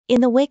In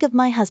the wake of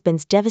my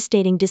husband's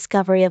devastating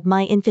discovery of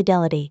my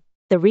infidelity,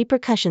 the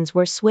repercussions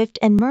were swift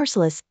and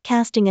merciless,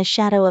 casting a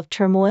shadow of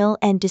turmoil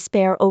and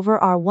despair over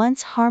our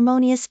once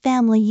harmonious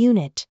family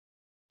unit.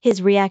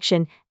 His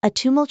reaction, a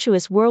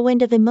tumultuous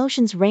whirlwind of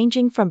emotions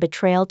ranging from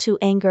betrayal to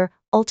anger,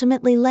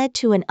 ultimately led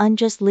to an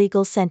unjust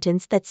legal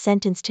sentence that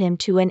sentenced him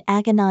to an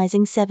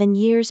agonizing 7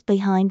 years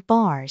behind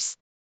bars.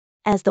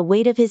 As the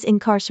weight of his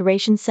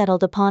incarceration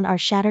settled upon our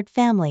shattered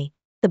family,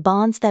 the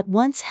bonds that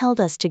once held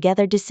us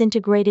together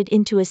disintegrated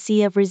into a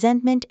sea of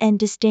resentment and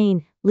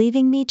disdain,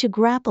 leaving me to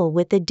grapple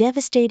with the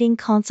devastating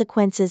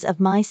consequences of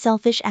my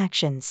selfish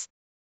actions.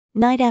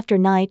 Night after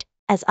night,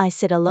 as I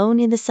sit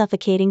alone in the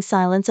suffocating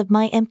silence of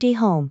my empty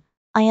home,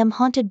 I am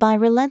haunted by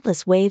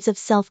relentless waves of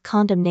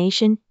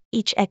self-condemnation,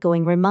 each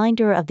echoing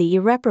reminder of the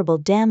irreparable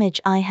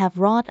damage I have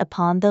wrought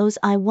upon those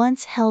I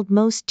once held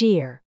most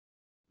dear.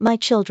 My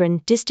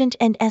children, distant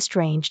and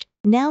estranged,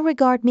 now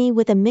regard me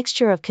with a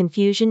mixture of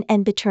confusion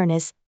and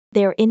bitterness,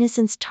 their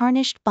innocence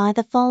tarnished by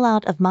the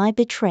fallout of my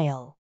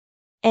betrayal.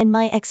 And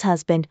my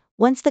ex-husband,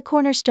 once the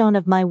cornerstone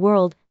of my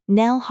world,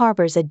 now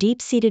harbors a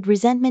deep-seated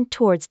resentment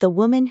towards the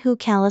woman who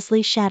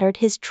callously shattered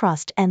his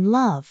trust and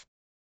love.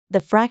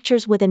 The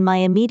fractures within my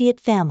immediate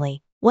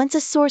family, once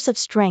a source of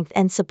strength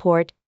and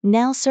support,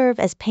 now serve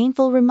as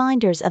painful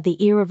reminders of the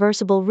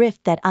irreversible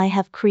rift that I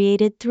have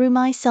created through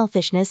my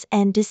selfishness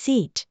and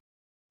deceit.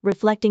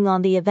 Reflecting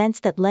on the events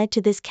that led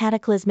to this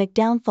cataclysmic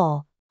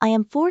downfall, I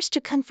am forced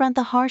to confront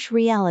the harsh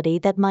reality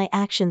that my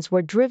actions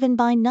were driven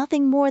by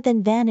nothing more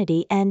than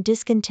vanity and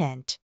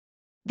discontent.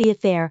 The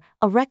affair,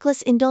 a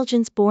reckless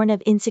indulgence born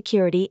of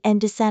insecurity and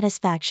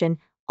dissatisfaction,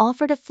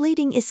 offered a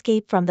fleeting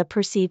escape from the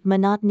perceived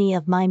monotony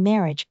of my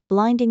marriage,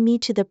 blinding me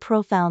to the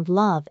profound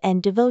love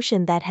and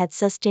devotion that had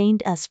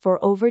sustained us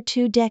for over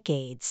 2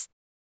 decades.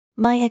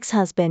 My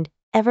ex-husband,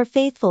 ever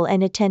faithful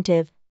and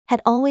attentive,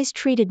 had always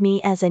treated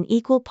me as an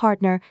equal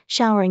partner,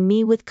 showering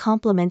me with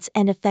compliments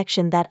and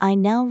affection that I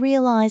now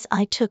realize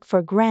I took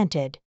for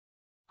granted.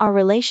 Our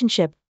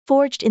relationship,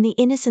 forged in the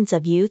innocence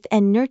of youth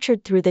and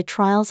nurtured through the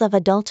trials of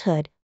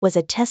adulthood, was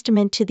a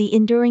testament to the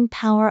enduring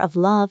power of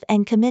love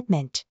and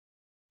commitment.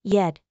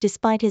 Yet,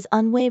 despite his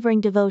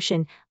unwavering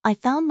devotion, I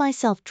found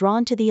myself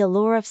drawn to the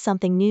allure of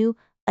something new,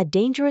 a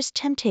dangerous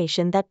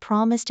temptation that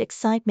promised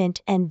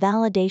excitement and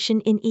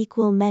validation in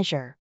equal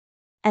measure.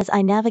 As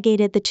I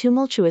navigated the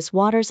tumultuous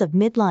waters of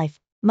midlife,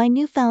 my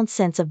newfound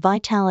sense of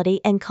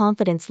vitality and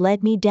confidence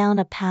led me down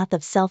a path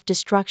of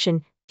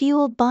self-destruction,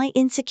 fueled by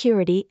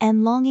insecurity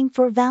and longing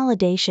for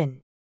validation.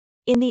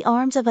 In the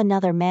arms of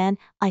another man,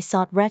 I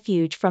sought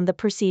refuge from the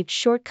perceived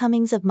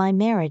shortcomings of my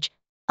marriage,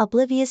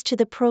 oblivious to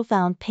the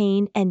profound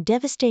pain and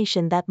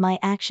devastation that my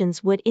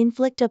actions would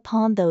inflict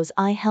upon those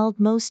I held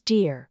most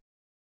dear.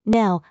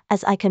 Now,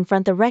 as I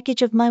confront the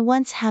wreckage of my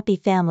once happy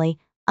family,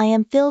 I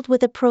am filled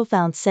with a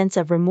profound sense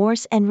of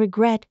remorse and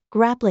regret,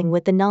 grappling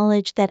with the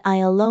knowledge that I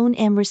alone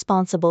am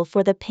responsible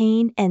for the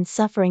pain and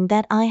suffering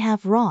that I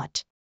have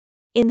wrought.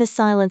 In the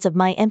silence of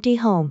my empty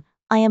home,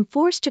 I am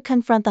forced to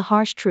confront the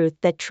harsh truth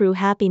that true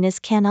happiness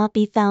cannot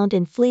be found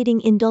in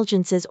fleeting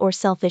indulgences or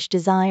selfish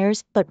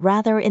desires, but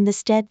rather in the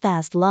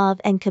steadfast love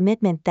and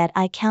commitment that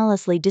I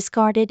callously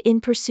discarded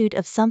in pursuit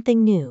of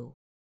something new.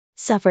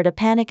 Suffered a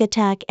panic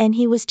attack and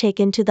he was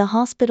taken to the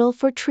hospital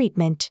for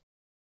treatment.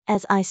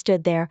 As I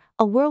stood there,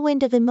 a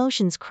whirlwind of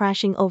emotions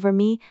crashing over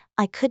me,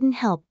 I couldn't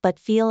help but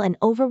feel an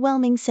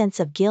overwhelming sense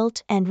of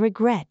guilt and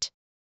regret.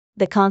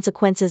 The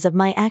consequences of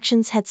my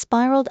actions had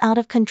spiraled out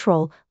of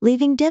control,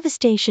 leaving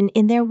devastation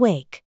in their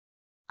wake.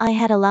 I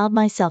had allowed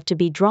myself to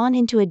be drawn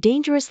into a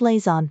dangerous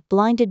liaison,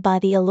 blinded by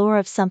the allure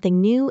of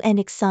something new and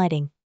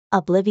exciting,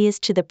 oblivious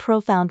to the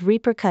profound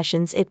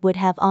repercussions it would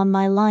have on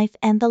my life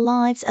and the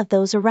lives of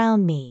those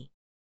around me.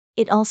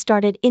 It all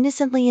started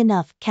innocently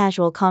enough,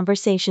 casual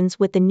conversations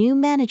with the new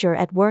manager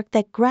at work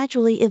that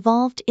gradually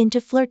evolved into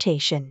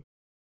flirtation.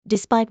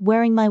 Despite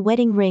wearing my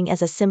wedding ring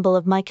as a symbol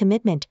of my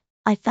commitment,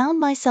 I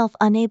found myself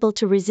unable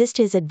to resist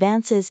his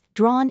advances,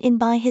 drawn in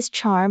by his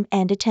charm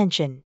and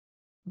attention.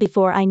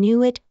 Before I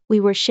knew it, we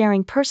were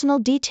sharing personal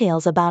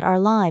details about our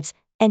lives,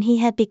 and he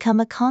had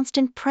become a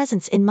constant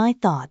presence in my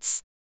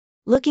thoughts.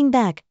 Looking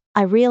back,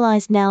 I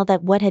realized now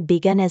that what had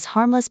begun as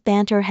harmless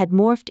banter had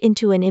morphed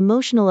into an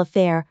emotional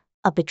affair,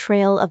 a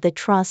betrayal of the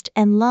trust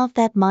and love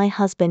that my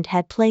husband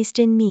had placed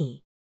in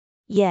me.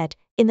 Yet,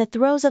 in the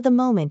throes of the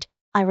moment,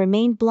 I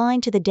remained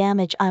blind to the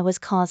damage I was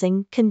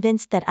causing,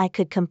 convinced that I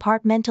could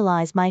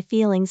compartmentalize my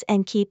feelings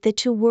and keep the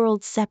two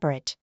worlds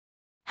separate.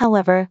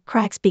 However,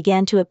 cracks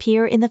began to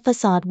appear in the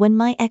facade when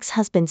my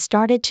ex-husband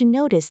started to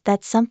notice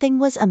that something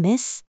was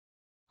amiss.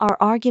 Our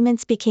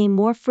arguments became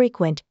more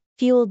frequent,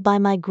 fueled by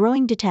my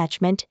growing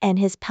detachment and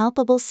his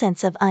palpable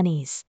sense of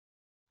unease.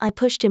 I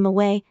pushed him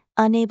away,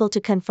 unable to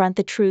confront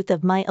the truth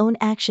of my own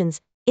actions,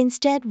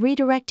 instead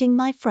redirecting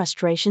my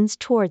frustrations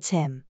towards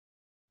him.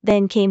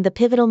 Then came the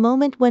pivotal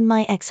moment when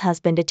my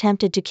ex-husband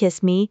attempted to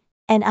kiss me,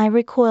 and I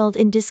recoiled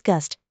in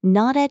disgust,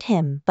 not at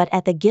him but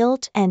at the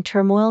guilt and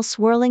turmoil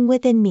swirling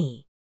within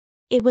me.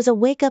 It was a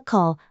wake-up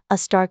call, a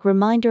stark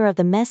reminder of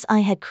the mess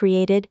I had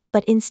created,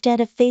 but instead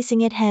of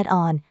facing it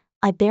head-on,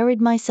 I buried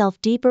myself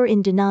deeper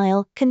in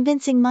denial,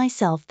 convincing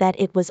myself that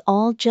it was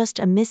all just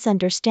a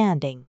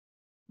misunderstanding.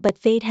 But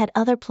fate had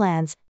other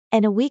plans,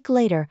 and a week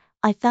later,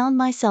 I found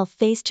myself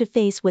face to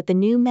face with the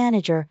new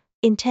manager,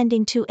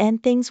 intending to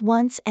end things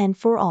once and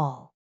for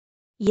all.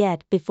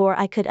 Yet, before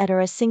I could utter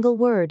a single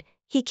word,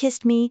 he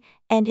kissed me,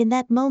 and in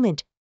that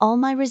moment, all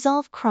my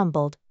resolve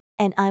crumbled,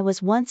 and I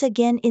was once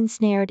again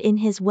ensnared in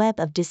his web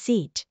of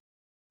deceit.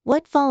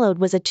 What followed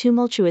was a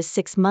tumultuous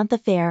 6-month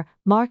affair,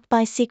 marked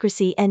by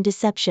secrecy and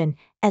deception,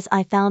 as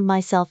I found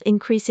myself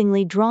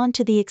increasingly drawn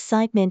to the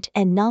excitement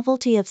and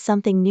novelty of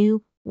something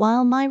new,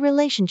 while my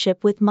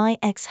relationship with my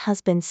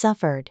ex-husband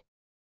suffered.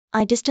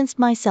 I distanced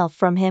myself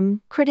from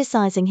him,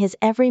 criticizing his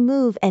every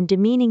move and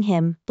demeaning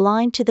him,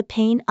 blind to the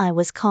pain I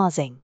was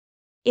causing.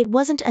 It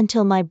wasn't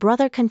until my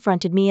brother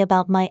confronted me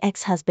about my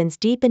ex-husband's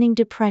deepening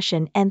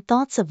depression and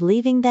thoughts of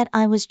leaving that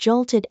I was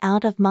jolted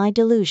out of my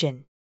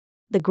delusion.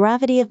 The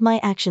gravity of my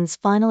actions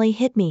finally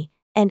hit me,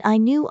 and I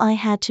knew I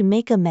had to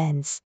make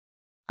amends.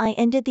 I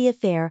ended the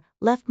affair,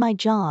 left my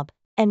job,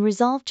 and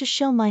resolved to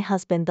show my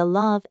husband the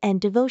love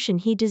and devotion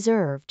he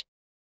deserved.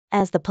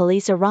 As the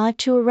police arrived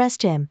to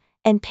arrest him,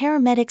 and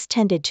paramedics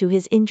tended to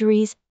his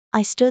injuries,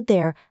 I stood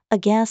there,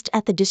 aghast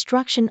at the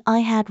destruction I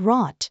had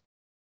wrought.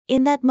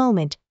 In that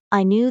moment,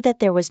 I knew that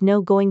there was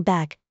no going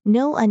back,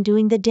 no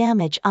undoing the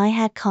damage I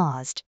had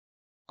caused.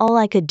 All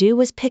I could do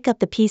was pick up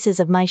the pieces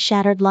of my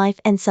shattered life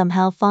and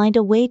somehow find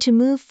a way to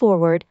move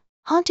forward,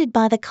 haunted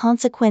by the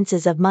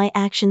consequences of my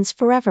actions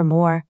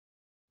forevermore.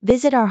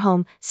 Visit our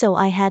home, so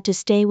I had to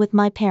stay with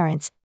my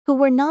parents, who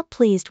were not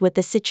pleased with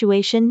the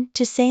situation,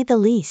 to say the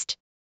least.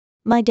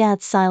 My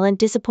dad's silent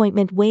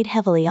disappointment weighed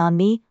heavily on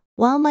me,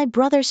 while my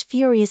brother's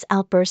furious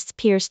outbursts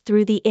pierced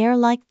through the air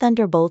like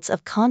thunderbolts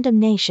of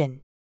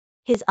condemnation.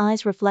 His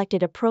eyes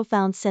reflected a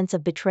profound sense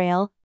of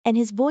betrayal, and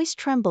his voice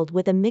trembled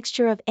with a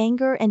mixture of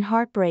anger and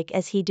heartbreak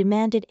as he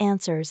demanded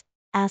answers,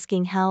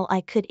 asking how I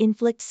could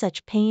inflict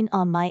such pain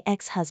on my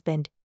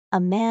ex-husband,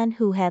 a man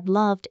who had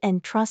loved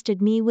and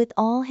trusted me with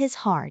all his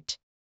heart.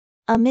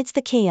 Amidst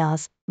the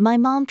chaos, my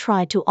mom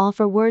tried to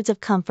offer words of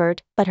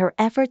comfort, but her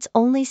efforts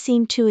only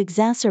seemed to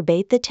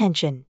exacerbate the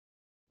tension.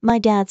 My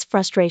dad's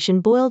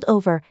frustration boiled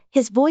over,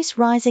 his voice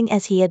rising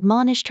as he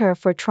admonished her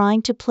for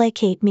trying to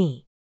placate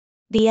me.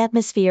 The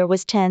atmosphere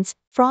was tense,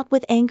 fraught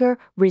with anger,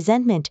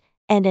 resentment,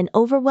 and an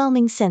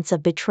overwhelming sense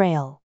of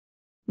betrayal.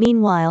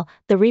 Meanwhile,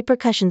 the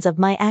repercussions of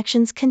my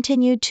actions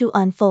continued to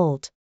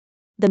unfold.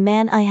 The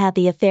man I had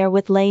the affair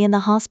with lay in the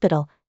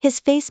hospital,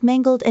 his face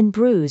mangled and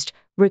bruised,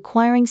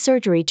 requiring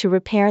surgery to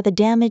repair the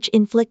damage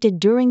inflicted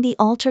during the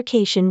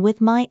altercation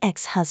with my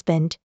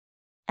ex-husband.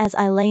 As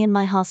I lay in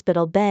my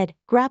hospital bed,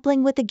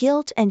 grappling with the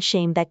guilt and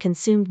shame that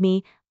consumed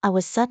me, I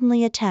was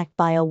suddenly attacked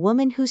by a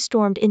woman who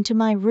stormed into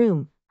my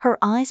room, her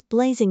eyes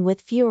blazing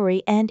with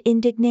fury and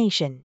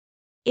indignation.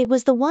 It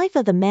was the wife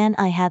of the man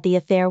I had the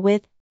affair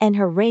with, and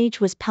her rage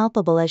was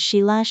palpable as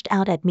she lashed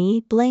out at me,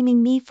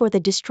 blaming me for the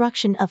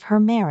destruction of her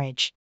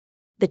marriage.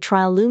 The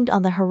trial loomed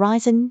on the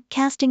horizon,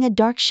 casting a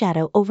dark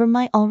shadow over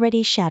my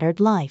already shattered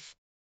life.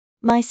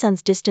 My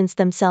sons distanced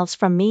themselves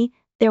from me,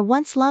 their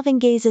once loving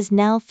gazes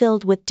now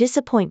filled with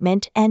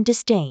disappointment and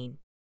disdain.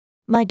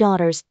 My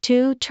daughters,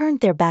 too, turned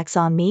their backs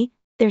on me,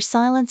 their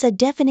silence a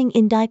deafening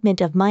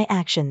indictment of my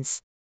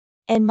actions.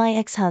 And my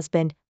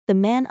ex-husband, the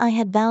man I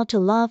had vowed to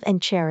love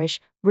and cherish,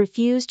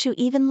 refused to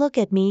even look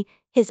at me,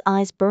 his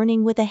eyes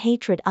burning with a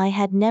hatred I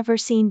had never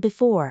seen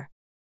before.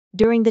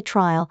 During the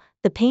trial,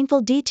 the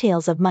painful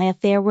details of my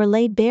affair were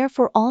laid bare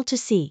for all to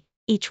see,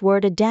 each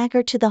word a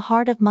dagger to the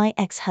heart of my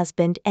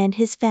ex-husband and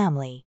his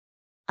family.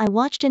 I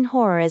watched in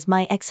horror as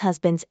my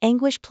ex-husband's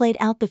anguish played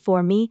out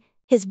before me,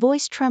 his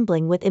voice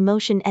trembling with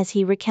emotion as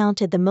he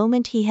recounted the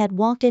moment he had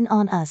walked in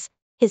on us,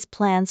 his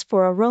plans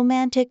for a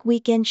romantic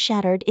weekend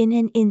shattered in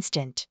an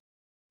instant.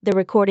 The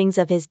recordings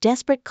of his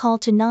desperate call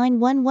to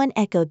 911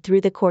 echoed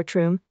through the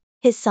courtroom,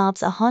 his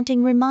sobs a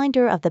haunting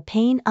reminder of the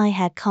pain I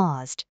had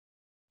caused.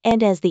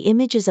 And as the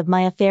images of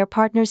my affair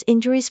partner's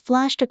injuries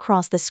flashed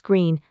across the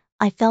screen,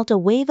 I felt a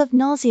wave of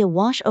nausea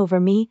wash over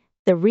me,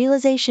 the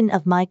realization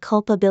of my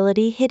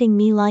culpability hitting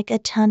me like a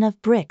ton of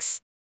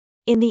bricks.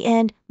 In the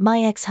end,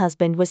 my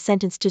ex-husband was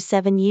sentenced to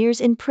 7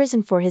 years in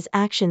prison for his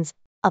actions,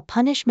 a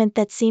punishment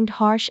that seemed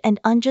harsh and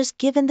unjust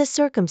given the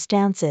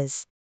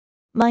circumstances.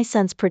 My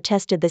sons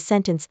protested the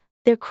sentence,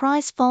 their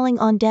cries falling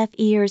on deaf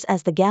ears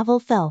as the gavel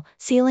fell,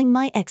 sealing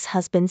my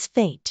ex-husband's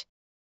fate.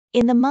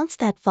 In the months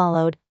that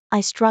followed, I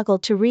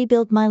struggled to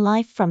rebuild my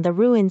life from the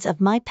ruins of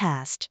my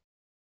past.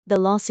 The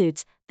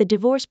lawsuits, the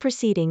divorce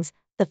proceedings,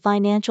 the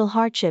financial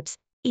hardships,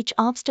 each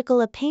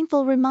obstacle a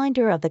painful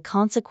reminder of the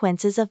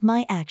consequences of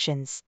my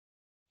actions.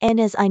 And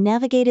as I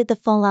navigated the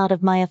fallout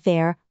of my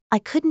affair, I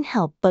couldn't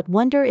help but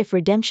wonder if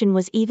redemption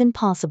was even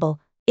possible,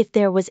 if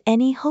there was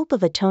any hope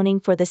of atoning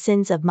for the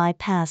sins of my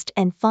past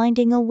and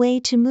finding a way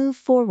to move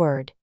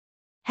forward.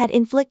 Had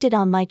inflicted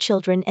on my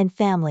children and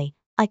family,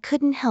 I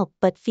couldn't help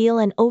but feel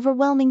an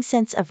overwhelming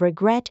sense of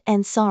regret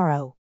and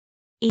sorrow.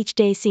 Each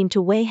day seemed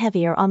to weigh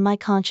heavier on my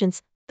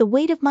conscience, the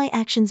weight of my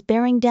actions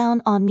bearing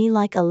down on me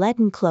like a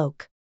leaden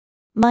cloak.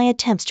 My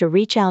attempts to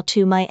reach out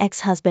to my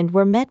ex-husband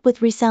were met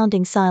with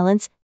resounding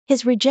silence,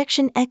 his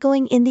rejection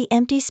echoing in the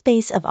empty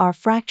space of our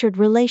fractured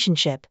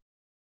relationship.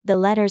 The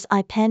letters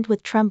I penned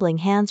with trembling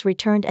hands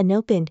returned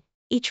unopened,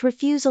 each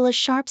refusal a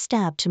sharp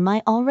stab to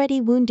my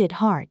already wounded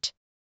heart.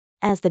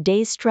 As the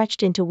days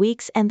stretched into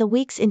weeks and the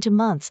weeks into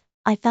months,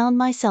 I found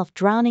myself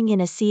drowning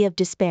in a sea of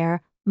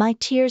despair, my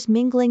tears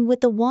mingling with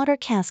the water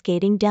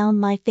cascading down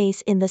my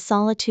face in the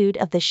solitude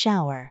of the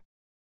shower.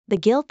 The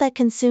guilt that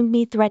consumed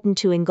me threatened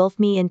to engulf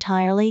me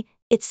entirely,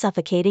 its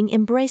suffocating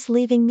embrace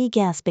leaving me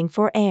gasping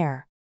for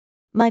air.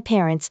 My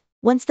parents,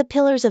 once the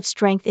pillars of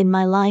strength in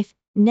my life,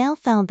 now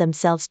found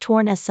themselves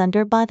torn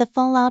asunder by the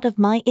fallout of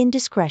my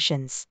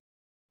indiscretions.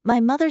 My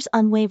mother's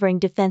unwavering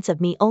defense of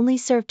me only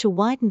served to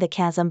widen the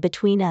chasm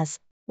between us,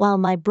 while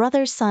my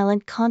brother's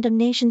silent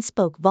condemnation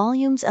spoke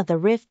volumes of the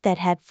rift that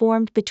had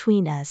formed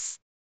between us.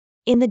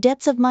 In the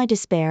depths of my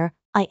despair,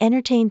 I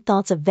entertained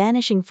thoughts of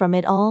vanishing from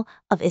it all,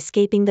 of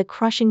escaping the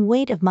crushing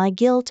weight of my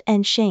guilt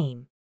and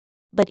shame.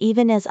 But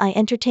even as I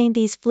entertained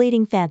these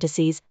fleeting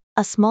fantasies,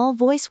 a small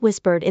voice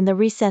whispered in the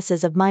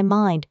recesses of my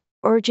mind,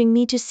 urging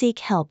me to seek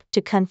help,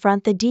 to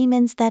confront the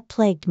demons that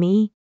plagued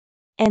me.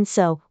 And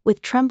so,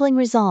 with trembling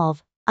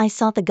resolve, I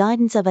sought the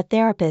guidance of a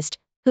therapist,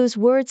 whose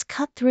words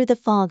cut through the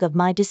fog of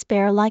my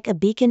despair like a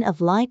beacon of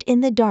light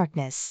in the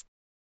darkness.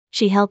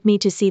 She helped me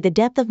to see the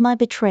depth of my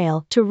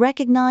betrayal, to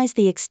recognize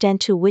the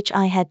extent to which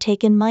I had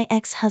taken my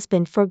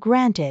ex-husband for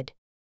granted.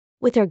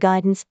 With her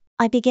guidance,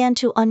 I began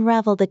to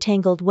unravel the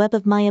tangled web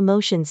of my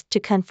emotions,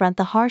 to confront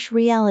the harsh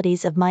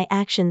realities of my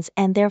actions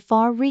and their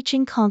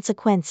far-reaching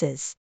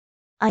consequences.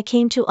 I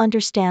came to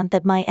understand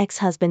that my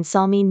ex-husband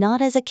saw me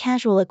not as a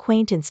casual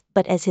acquaintance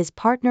but as his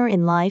partner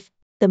in life,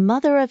 the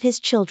mother of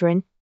his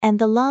children, and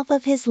the love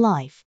of his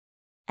life.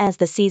 As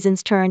the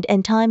seasons turned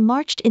and time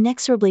marched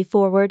inexorably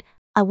forward,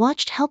 I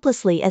watched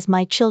helplessly as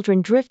my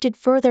children drifted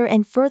further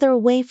and further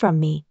away from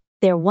me,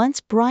 their once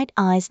bright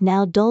eyes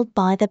now dulled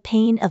by the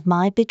pain of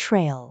my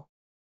betrayal.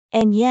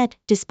 And yet,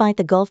 despite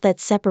the gulf that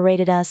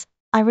separated us,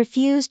 I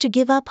refused to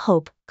give up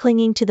hope,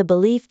 clinging to the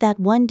belief that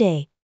one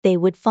day, they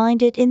would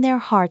find it in their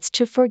hearts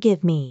to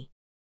forgive me.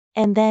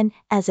 And then,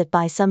 as if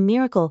by some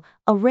miracle,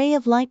 a ray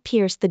of light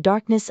pierced the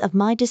darkness of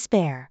my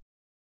despair.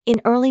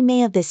 In early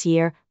May of this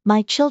year,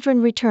 my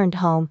children returned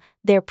home,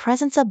 their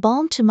presence a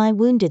balm to my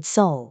wounded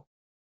soul.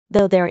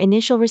 Though their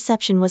initial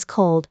reception was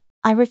cold,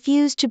 I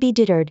refused to be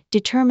deterred,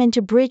 determined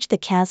to bridge the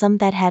chasm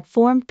that had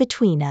formed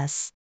between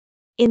us.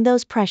 In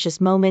those precious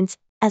moments,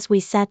 as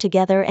we sat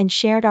together and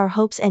shared our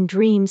hopes and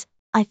dreams,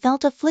 I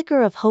felt a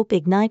flicker of hope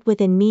ignite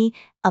within me,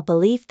 a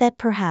belief that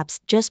perhaps,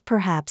 just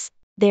perhaps,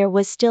 there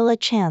was still a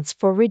chance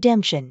for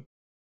redemption.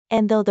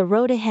 And though the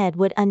road ahead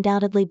would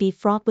undoubtedly be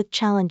fraught with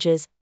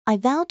challenges, I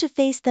vowed to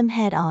face them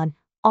head-on,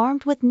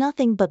 armed with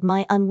nothing but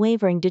my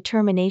unwavering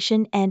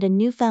determination and a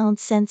newfound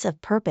sense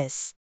of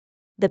purpose.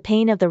 The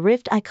pain of the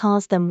rift I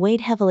caused them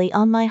weighed heavily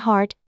on my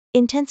heart,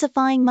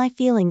 intensifying my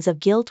feelings of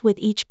guilt with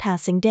each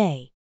passing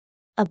day.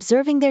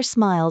 Observing their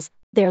smiles,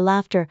 their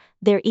laughter,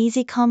 their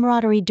easy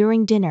camaraderie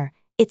during dinner,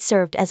 it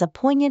served as a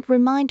poignant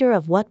reminder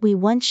of what we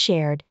once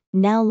shared,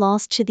 now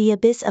lost to the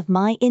abyss of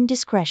my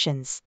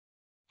indiscretions.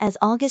 As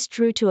August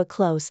drew to a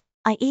close,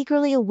 I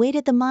eagerly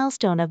awaited the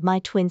milestone of my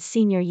twins'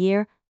 senior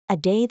year, a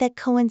day that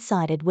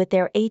coincided with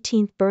their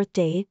 18th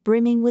birthday,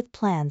 brimming with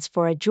plans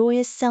for a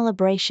joyous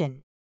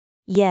celebration.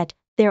 Yet,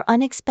 their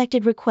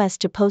unexpected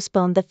request to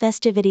postpone the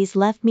festivities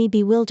left me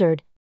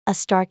bewildered, a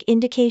stark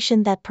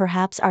indication that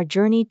perhaps our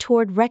journey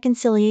toward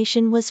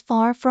reconciliation was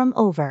far from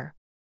over.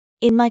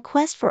 In my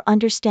quest for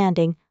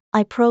understanding,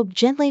 I probed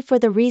gently for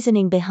the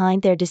reasoning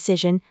behind their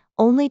decision,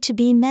 only to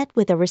be met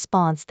with a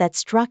response that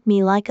struck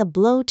me like a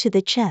blow to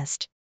the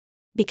chest.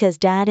 "Because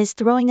Dad is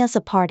throwing us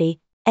a party,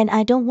 and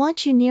I don't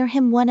want you near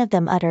him," one of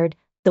them uttered,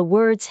 the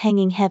words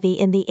hanging heavy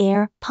in the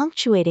air,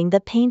 punctuating the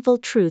painful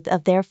truth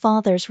of their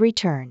father's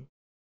return.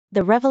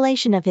 The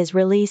revelation of his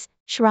release,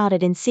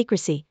 shrouded in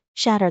secrecy,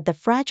 shattered the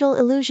fragile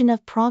illusion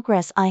of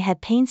progress I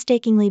had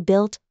painstakingly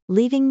built,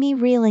 leaving me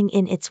reeling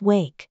in its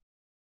wake.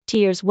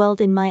 Tears welled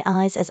in my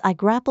eyes as I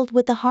grappled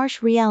with the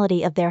harsh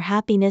reality of their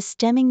happiness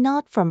stemming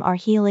not from our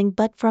healing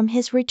but from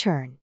his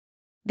return.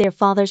 Their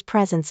father's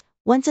presence,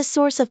 once a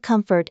source of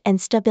comfort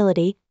and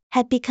stability,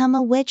 had become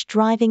a wedge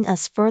driving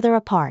us further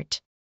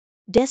apart.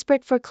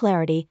 Desperate for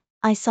clarity,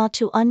 I sought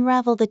to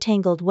unravel the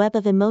tangled web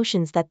of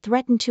emotions that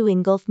threatened to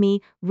engulf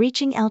me,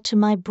 reaching out to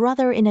my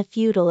brother in a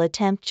futile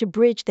attempt to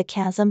bridge the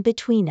chasm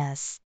between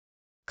us.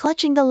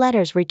 Clutching the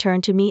letters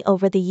returned to me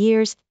over the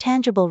years,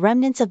 tangible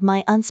remnants of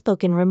my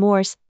unspoken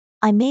remorse,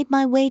 I made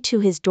my way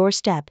to his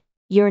doorstep,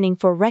 yearning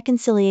for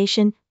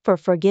reconciliation, for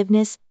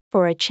forgiveness,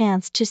 for a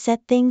chance to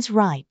set things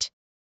right.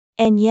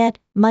 And yet,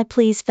 my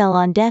pleas fell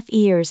on deaf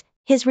ears,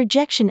 his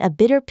rejection a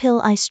bitter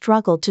pill I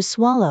struggled to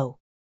swallow.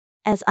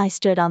 As I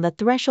stood on the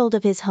threshold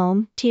of his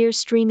home, tears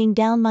streaming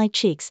down my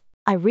cheeks,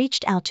 I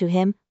reached out to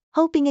him,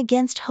 hoping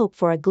against hope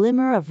for a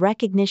glimmer of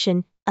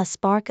recognition, a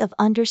spark of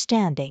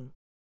understanding.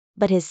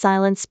 But his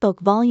silence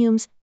spoke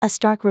volumes, a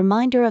stark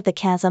reminder of the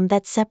chasm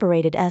that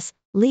separated us,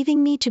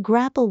 leaving me to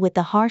grapple with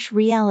the harsh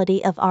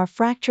reality of our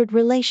fractured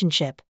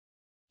relationship.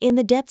 In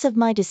the depths of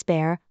my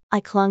despair, I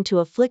clung to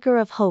a flicker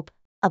of hope,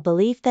 a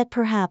belief that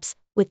perhaps,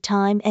 with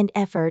time and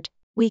effort,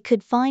 we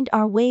could find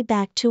our way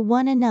back to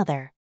one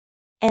another.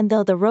 And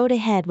though the road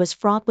ahead was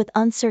fraught with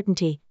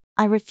uncertainty,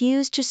 I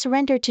refused to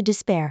surrender to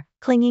despair,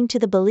 clinging to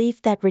the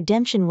belief that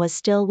redemption was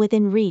still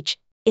within reach,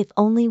 if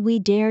only we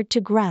dared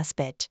to grasp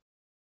it.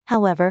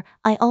 However,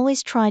 I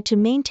always tried to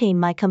maintain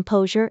my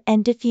composure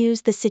and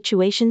diffuse the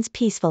situations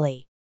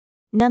peacefully.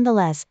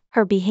 Nonetheless,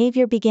 her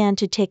behavior began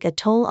to take a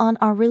toll on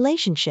our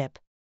relationship.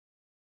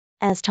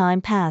 As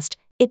time passed,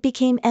 it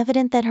became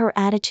evident that her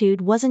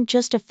attitude wasn't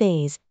just a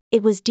phase,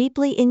 it was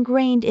deeply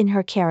ingrained in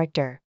her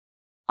character.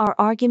 Our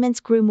arguments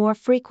grew more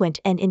frequent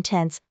and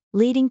intense,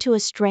 leading to a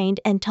strained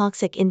and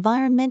toxic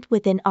environment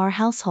within our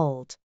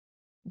household.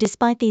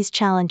 Despite these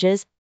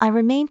challenges, I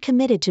remained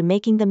committed to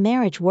making the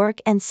marriage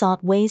work and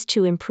sought ways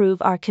to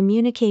improve our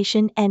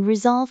communication and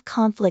resolve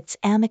conflicts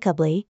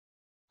amicably.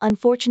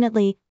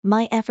 Unfortunately,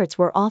 my efforts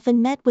were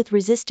often met with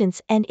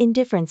resistance and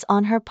indifference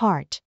on her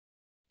part.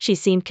 She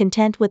seemed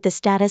content with the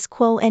status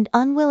quo and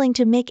unwilling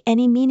to make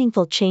any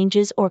meaningful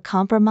changes or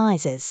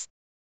compromises.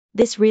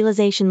 This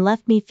realization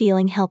left me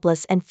feeling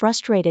helpless and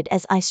frustrated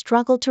as I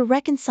struggled to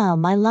reconcile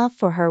my love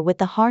for her with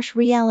the harsh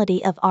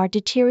reality of our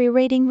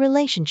deteriorating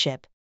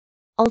relationship.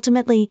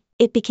 Ultimately,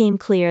 it became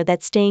clear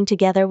that staying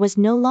together was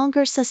no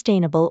longer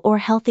sustainable or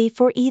healthy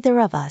for either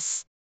of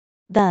us.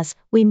 Thus,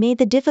 we made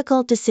the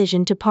difficult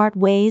decision to part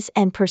ways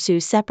and pursue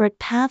separate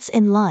paths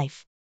in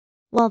life.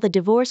 While the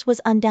divorce was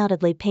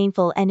undoubtedly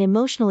painful and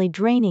emotionally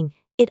draining,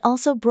 it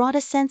also brought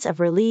a sense of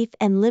relief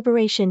and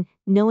liberation,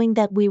 knowing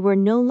that we were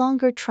no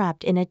longer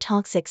trapped in a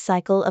toxic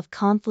cycle of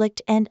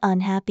conflict and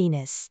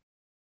unhappiness.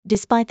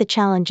 Despite the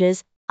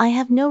challenges, I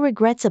have no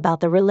regrets about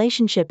the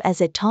relationship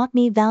as it taught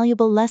me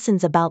valuable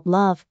lessons about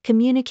love,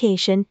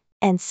 communication,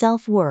 and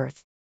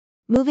self-worth.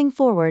 Moving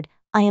forward,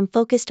 I am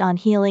focused on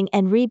healing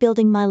and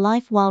rebuilding my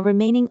life while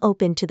remaining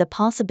open to the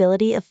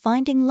possibility of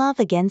finding love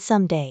again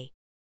someday.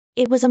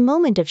 It was a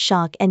moment of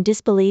shock and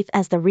disbelief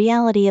as the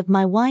reality of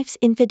my wife's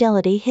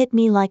infidelity hit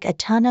me like a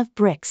ton of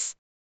bricks.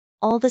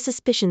 All the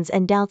suspicions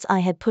and doubts I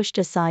had pushed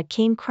aside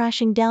came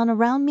crashing down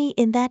around me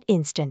in that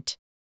instant.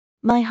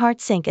 My heart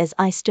sank as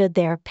I stood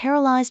there,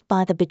 paralyzed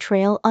by the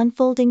betrayal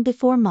unfolding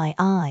before my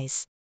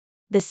eyes.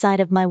 The sight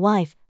of my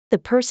wife, the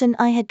person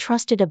I had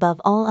trusted above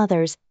all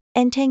others,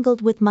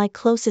 entangled with my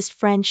closest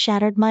friend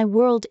shattered my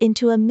world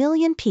into a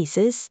million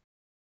pieces.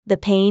 The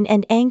pain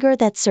and anger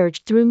that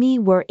surged through me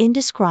were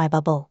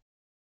indescribable.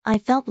 I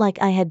felt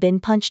like I had been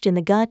punched in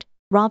the gut,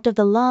 robbed of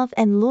the love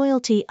and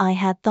loyalty I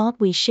had thought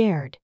we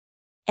shared.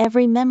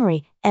 Every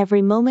memory,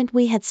 every moment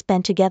we had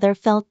spent together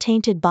felt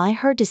tainted by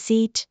her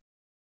deceit.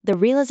 The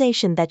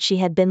realization that she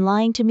had been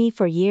lying to me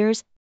for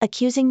years,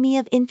 accusing me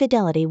of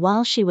infidelity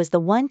while she was the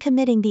one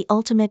committing the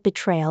ultimate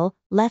betrayal,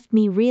 left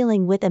me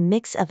reeling with a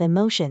mix of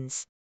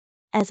emotions.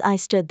 As I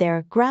stood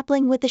there,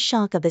 grappling with the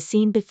shock of the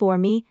scene before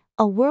me,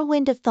 a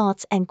whirlwind of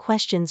thoughts and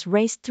questions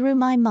raced through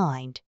my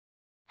mind.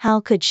 How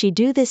could she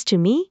do this to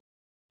me?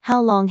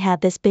 How long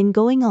had this been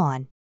going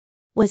on?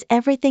 Was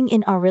everything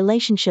in our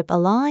relationship a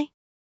lie?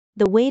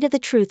 The weight of the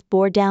truth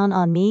bore down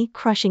on me,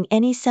 crushing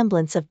any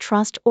semblance of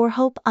trust or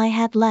hope I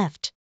had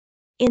left.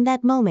 In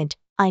that moment,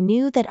 I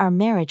knew that our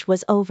marriage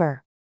was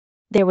over.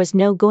 There was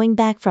no going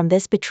back from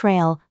this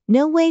betrayal,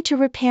 no way to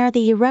repair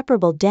the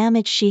irreparable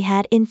damage she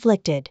had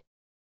inflicted.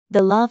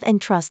 The love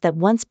and trust that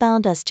once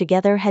bound us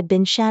together had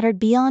been shattered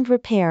beyond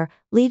repair,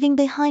 leaving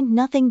behind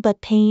nothing but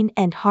pain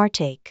and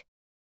heartache.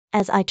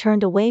 As I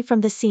turned away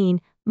from the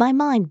scene, my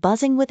mind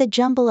buzzing with a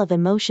jumble of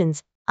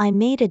emotions, I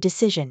made a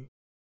decision.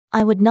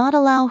 I would not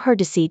allow her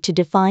deceit to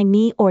define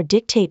me or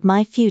dictate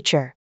my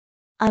future.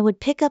 I would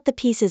pick up the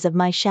pieces of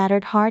my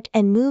shattered heart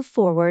and move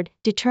forward,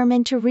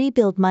 determined to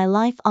rebuild my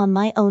life on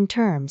my own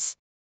terms.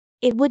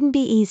 It wouldn't be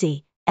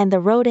easy, and the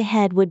road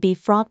ahead would be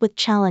fraught with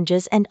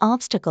challenges and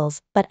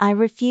obstacles, but I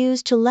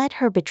refused to let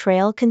her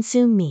betrayal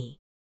consume me.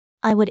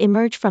 I would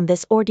emerge from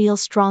this ordeal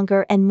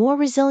stronger and more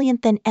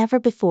resilient than ever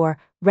before,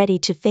 ready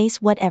to face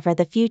whatever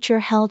the future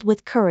held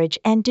with courage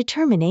and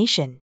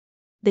determination.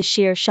 The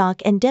sheer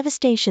shock and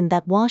devastation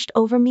that washed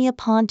over me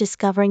upon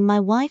discovering my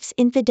wife's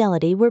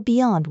infidelity were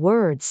beyond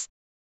words.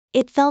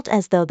 It felt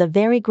as though the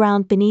very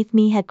ground beneath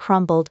me had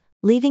crumbled,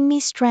 leaving me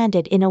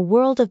stranded in a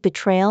world of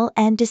betrayal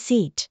and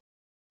deceit.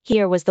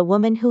 Here was the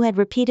woman who had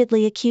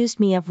repeatedly accused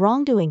me of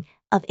wrongdoing,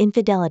 of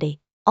infidelity,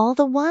 all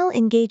the while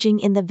engaging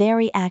in the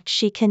very act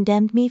she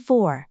condemned me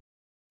for.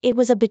 It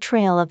was a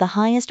betrayal of the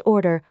highest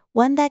order,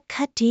 one that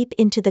cut deep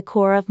into the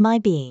core of my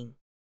being.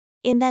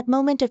 In that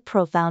moment of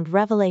profound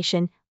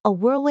revelation, a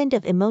whirlwind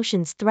of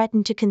emotions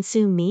threatened to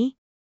consume me.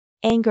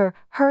 Anger,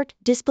 hurt,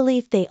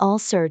 disbelief, they all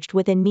surged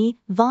within me,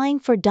 vying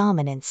for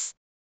dominance.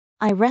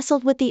 I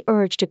wrestled with the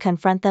urge to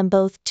confront them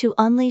both, to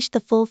unleash the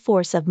full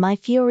force of my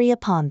fury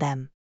upon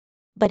them.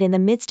 But in the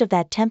midst of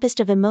that tempest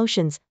of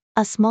emotions,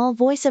 a small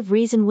voice of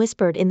reason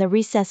whispered in the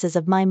recesses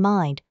of my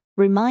mind,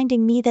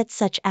 reminding me that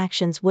such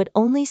actions would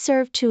only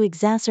serve to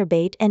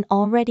exacerbate an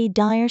already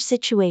dire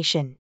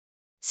situation.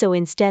 So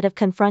instead of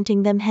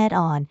confronting them head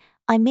on,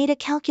 I made a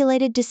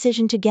calculated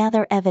decision to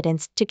gather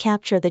evidence to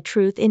capture the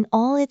truth in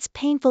all its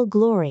painful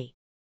glory.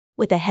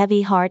 With a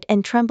heavy heart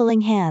and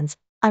trembling hands,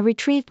 I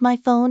retrieved my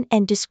phone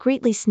and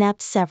discreetly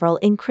snapped several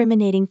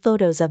incriminating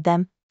photos of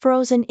them,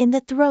 frozen in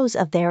the throes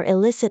of their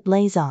illicit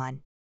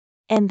liaison.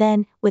 And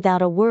then,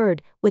 without a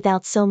word,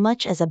 without so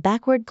much as a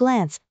backward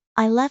glance,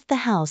 I left the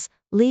house,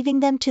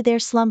 leaving them to their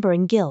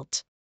slumbering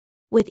guilt.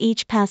 With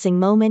each passing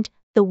moment,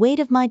 the weight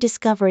of my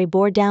discovery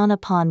bore down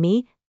upon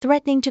me,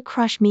 threatening to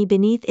crush me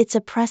beneath its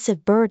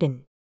oppressive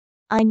burden.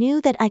 I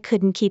knew that I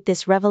couldn't keep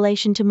this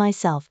revelation to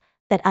myself,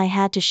 that I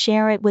had to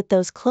share it with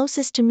those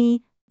closest to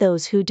me,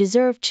 those who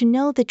deserved to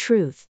know the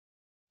truth.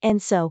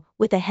 And so,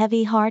 with a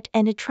heavy heart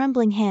and a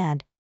trembling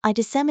hand, I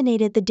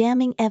disseminated the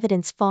damning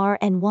evidence far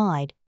and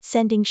wide,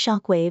 sending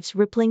shockwaves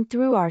rippling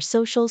through our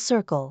social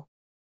circle.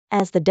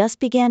 As the dust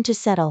began to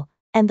settle,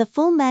 and the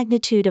full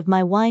magnitude of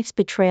my wife's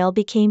betrayal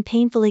became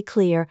painfully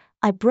clear,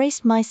 I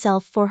braced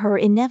myself for her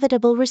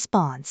inevitable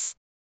response.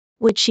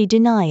 Would she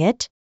deny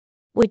it?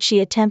 Would she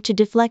attempt to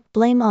deflect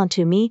blame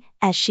onto me,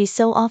 as she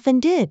so often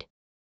did?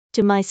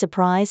 To my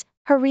surprise,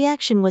 her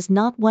reaction was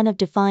not one of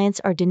defiance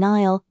or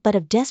denial, but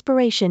of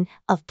desperation,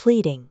 of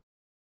pleading.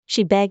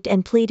 She begged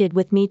and pleaded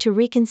with me to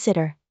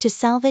reconsider, to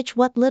salvage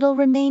what little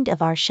remained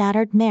of our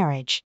shattered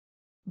marriage.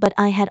 But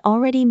I had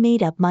already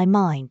made up my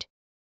mind.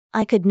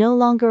 I could no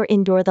longer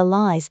endure the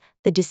lies,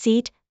 the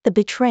deceit, the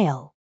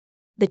betrayal.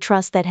 The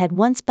trust that had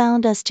once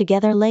bound us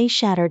together lay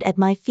shattered at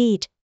my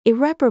feet,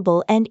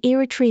 irreparable and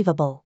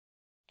irretrievable.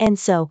 And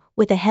so,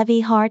 with a heavy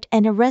heart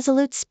and a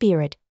resolute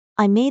spirit,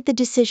 I made the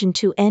decision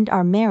to end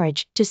our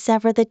marriage, to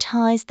sever the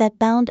ties that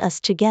bound us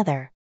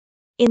together.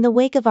 In the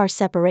wake of our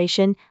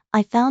separation,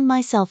 I found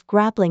myself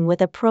grappling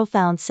with a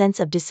profound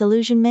sense of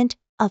disillusionment,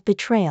 of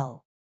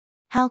betrayal.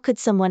 How could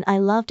someone I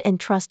loved and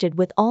trusted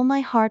with all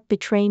my heart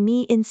betray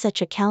me in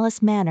such a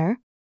callous manner?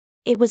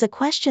 It was a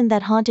question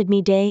that haunted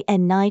me day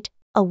and night,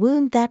 a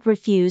wound that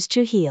refused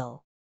to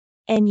heal.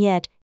 And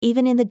yet,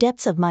 even in the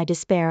depths of my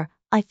despair,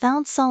 I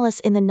found solace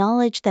in the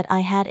knowledge that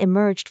I had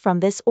emerged from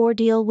this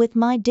ordeal with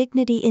my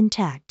dignity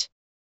intact.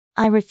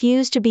 I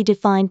refused to be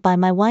defined by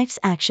my wife's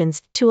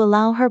actions, to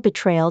allow her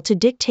betrayal to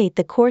dictate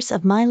the course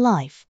of my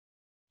life.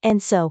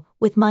 And so,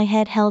 with my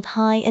head held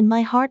high and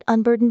my heart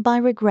unburdened by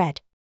regret,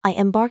 I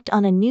embarked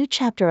on a new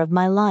chapter of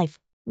my life,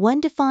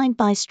 one defined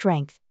by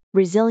strength,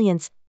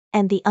 resilience,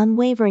 and the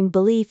unwavering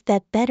belief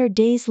that better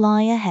days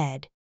lie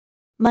ahead.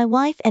 My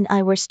wife and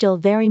I were still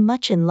very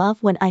much in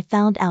love when I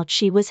found out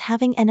she was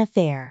having an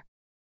affair.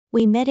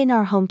 We met in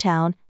our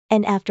hometown,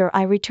 and after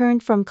I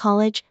returned from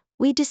college,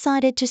 we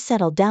decided to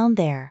settle down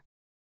there.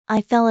 I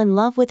fell in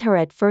love with her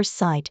at first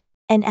sight,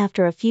 and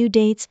after a few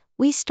dates,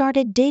 we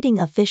started dating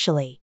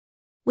officially.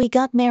 We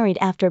got married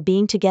after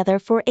being together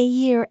for a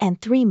year and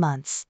 3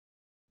 months.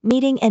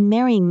 Meeting and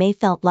marrying May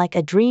felt like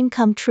a dream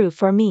come true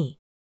for me.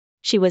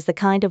 She was the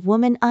kind of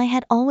woman I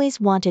had always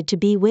wanted to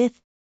be with.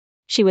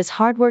 She was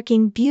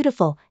hardworking,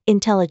 beautiful,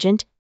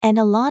 intelligent, and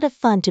a lot of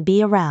fun to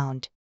be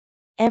around.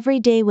 Every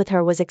day with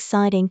her was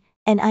exciting,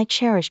 and I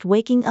cherished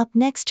waking up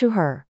next to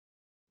her.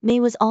 May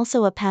was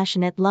also a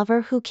passionate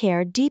lover who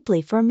cared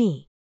deeply for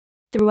me.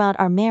 Throughout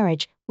our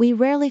marriage, we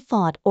rarely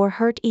fought or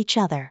hurt each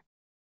other.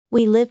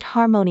 We lived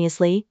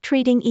harmoniously,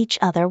 treating each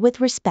other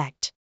with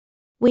respect.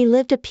 We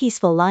lived a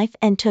peaceful life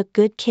and took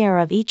good care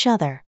of each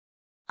other.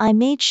 I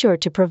made sure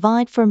to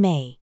provide for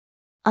May.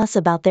 Us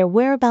about their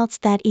whereabouts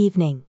that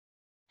evening.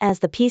 As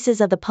the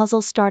pieces of the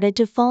puzzle started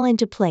to fall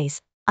into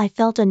place, I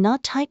felt a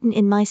knot tighten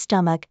in my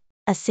stomach,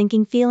 a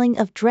sinking feeling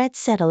of dread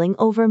settling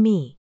over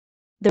me.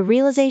 The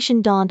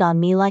realization dawned on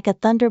me like a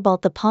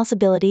thunderbolt, the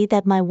possibility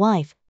that my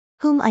wife,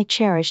 whom I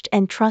cherished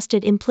and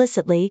trusted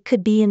implicitly,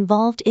 could be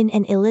involved in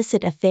an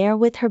illicit affair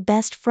with her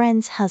best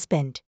friend's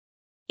husband.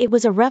 It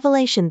was a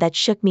revelation that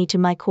shook me to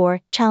my core,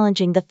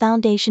 challenging the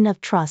foundation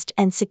of trust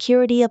and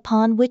security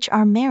upon which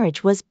our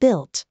marriage was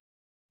built.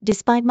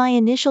 Despite my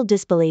initial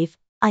disbelief,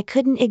 I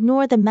couldn't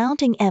ignore the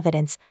mounting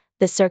evidence,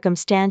 the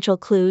circumstantial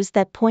clues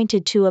that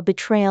pointed to a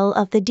betrayal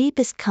of the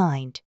deepest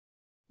kind.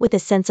 With a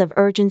sense of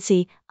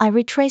urgency, I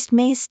retraced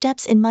May's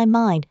steps in my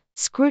mind,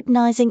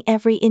 scrutinizing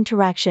every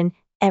interaction,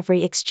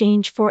 every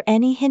exchange for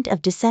any hint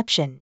of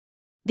deception.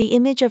 The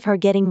image of her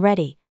getting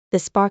ready, the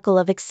sparkle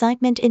of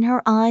excitement in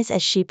her eyes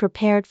as she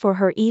prepared for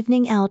her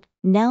evening out,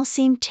 now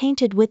seemed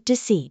tainted with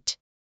deceit.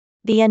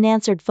 The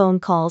unanswered phone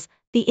calls,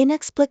 the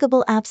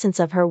inexplicable absence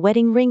of her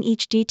wedding ring,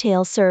 each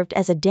detail served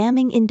as a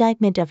damning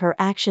indictment of her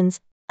actions,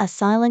 a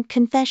silent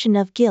confession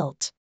of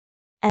guilt.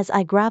 As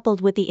I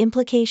grappled with the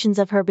implications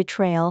of her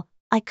betrayal,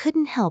 I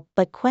couldn't help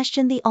but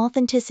question the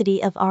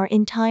authenticity of our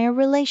entire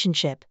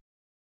relationship.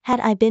 Had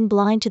I been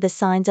blind to the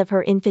signs of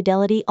her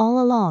infidelity all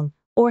along,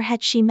 or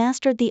had she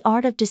mastered the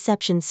art of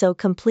deception so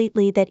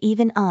completely that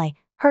even I,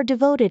 her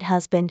devoted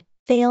husband,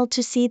 failed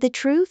to see the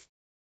truth?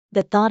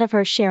 The thought of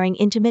her sharing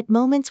intimate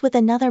moments with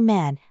another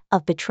man,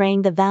 of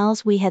betraying the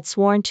vows we had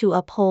sworn to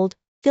uphold,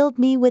 filled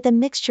me with a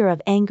mixture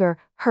of anger,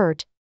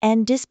 hurt,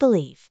 and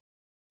disbelief.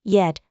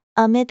 Yet,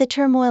 amid the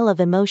turmoil of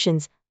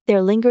emotions,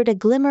 there lingered a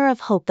glimmer of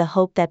hope, the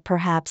hope that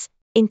perhaps,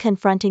 in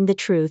confronting the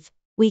truth,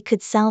 we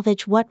could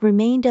salvage what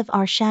remained of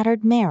our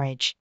shattered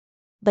marriage.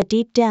 But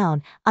deep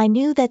down, I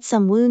knew that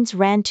some wounds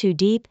ran too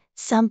deep,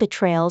 some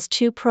betrayals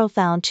too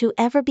profound to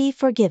ever be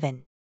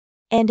forgiven.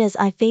 And as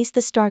I faced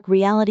the stark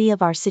reality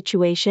of our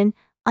situation,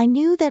 I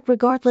knew that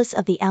regardless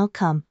of the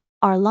outcome,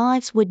 our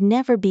lives would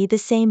never be the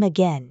same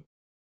again.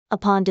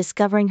 Upon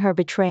discovering her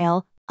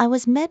betrayal, I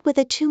was met with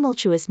a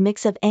tumultuous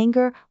mix of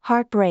anger,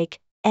 heartbreak,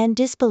 and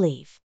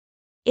disbelief.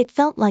 It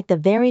felt like the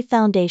very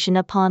foundation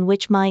upon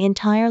which my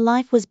entire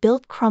life was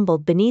built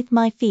crumbled beneath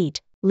my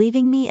feet,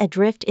 leaving me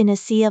adrift in a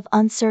sea of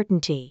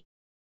uncertainty.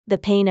 The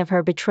pain of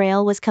her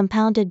betrayal was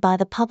compounded by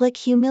the public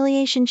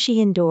humiliation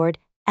she endured,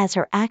 as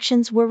her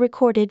actions were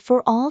recorded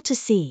for all to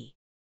see.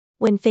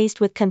 When faced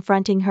with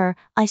confronting her,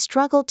 I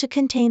struggled to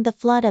contain the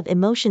flood of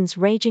emotions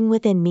raging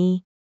within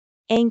me.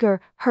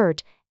 Anger,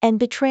 hurt, and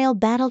betrayal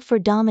battled for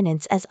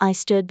dominance as I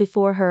stood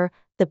before her,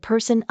 the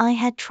person I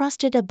had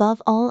trusted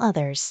above all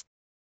others.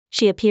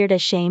 She appeared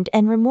ashamed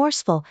and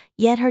remorseful,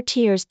 yet her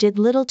tears did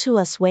little to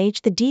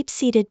assuage the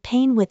deep-seated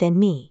pain within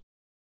me.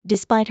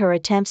 Despite her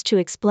attempts to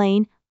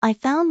explain, I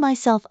found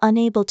myself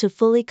unable to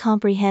fully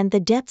comprehend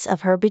the depths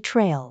of her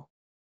betrayal.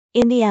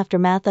 In the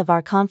aftermath of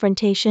our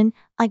confrontation,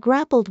 I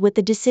grappled with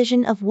the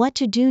decision of what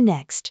to do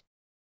next.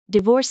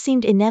 Divorce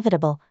seemed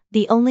inevitable,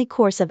 the only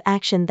course of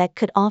action that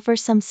could offer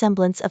some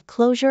semblance of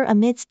closure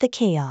amidst the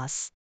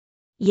chaos.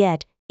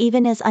 Yet,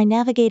 even as I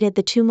navigated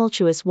the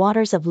tumultuous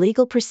waters of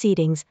legal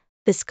proceedings,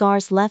 the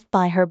scars left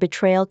by her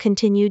betrayal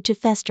continued to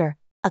fester,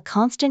 a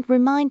constant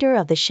reminder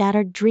of the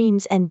shattered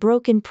dreams and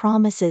broken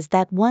promises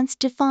that once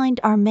defined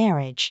our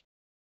marriage.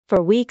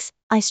 For weeks,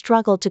 I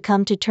struggled to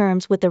come to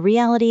terms with the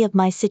reality of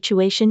my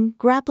situation,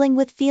 grappling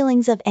with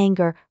feelings of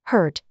anger,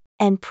 hurt,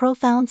 and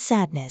profound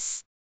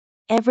sadness.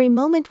 Every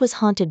moment was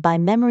haunted by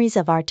memories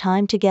of our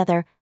time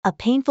together, a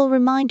painful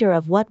reminder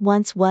of what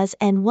once was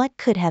and what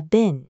could have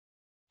been.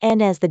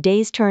 And as the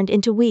days turned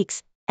into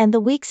weeks, and the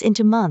weeks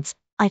into months,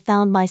 I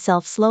found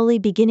myself slowly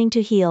beginning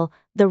to heal,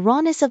 the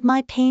rawness of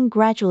my pain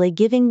gradually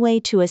giving way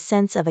to a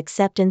sense of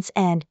acceptance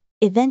and,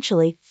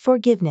 eventually,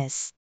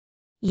 forgiveness.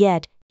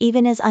 Yet,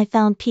 even as I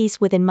found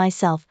peace within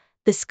myself,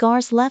 the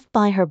scars left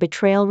by her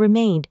betrayal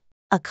remained,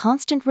 a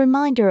constant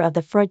reminder of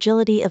the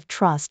fragility of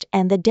trust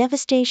and the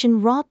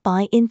devastation wrought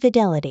by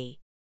infidelity.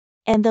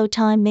 And though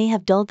time may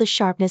have dulled the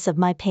sharpness of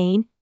my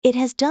pain, it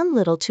has done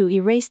little to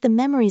erase the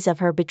memories of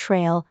her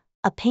betrayal,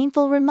 a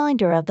painful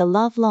reminder of the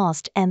love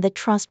lost and the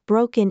trust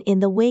broken in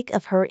the wake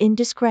of her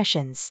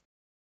indiscretions.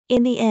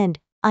 In the end,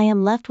 I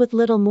am left with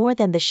little more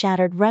than the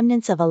shattered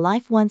remnants of a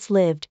life once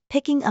lived,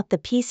 picking up the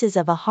pieces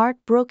of a heart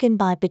broken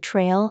by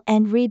betrayal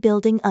and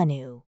rebuilding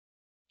anew.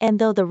 And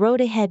though the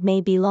road ahead may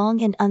be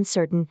long and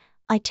uncertain,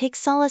 I take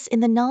solace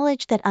in the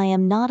knowledge that I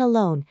am not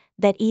alone,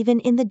 that even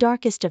in the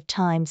darkest of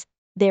times,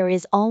 there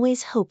is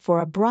always hope for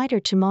a brighter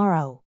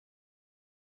tomorrow.